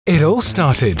It all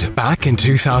started back in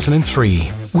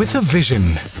 2003 with a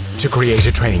vision to create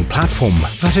a training platform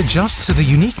that adjusts to the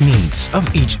unique needs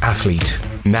of each athlete.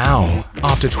 Now,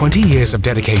 after 20 years of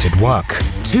dedicated work,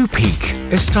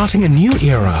 2Peak is starting a new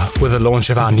era with the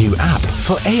launch of our new app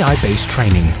for AI-based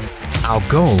training. Our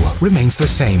goal remains the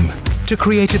same: to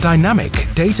create a dynamic,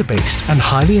 data-based and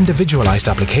highly individualized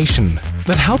application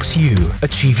that helps you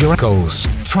achieve your goals.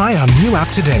 Try our new app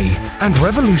today and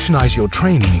revolutionize your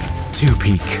training.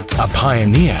 2Peak, a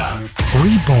pioneer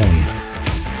reborn.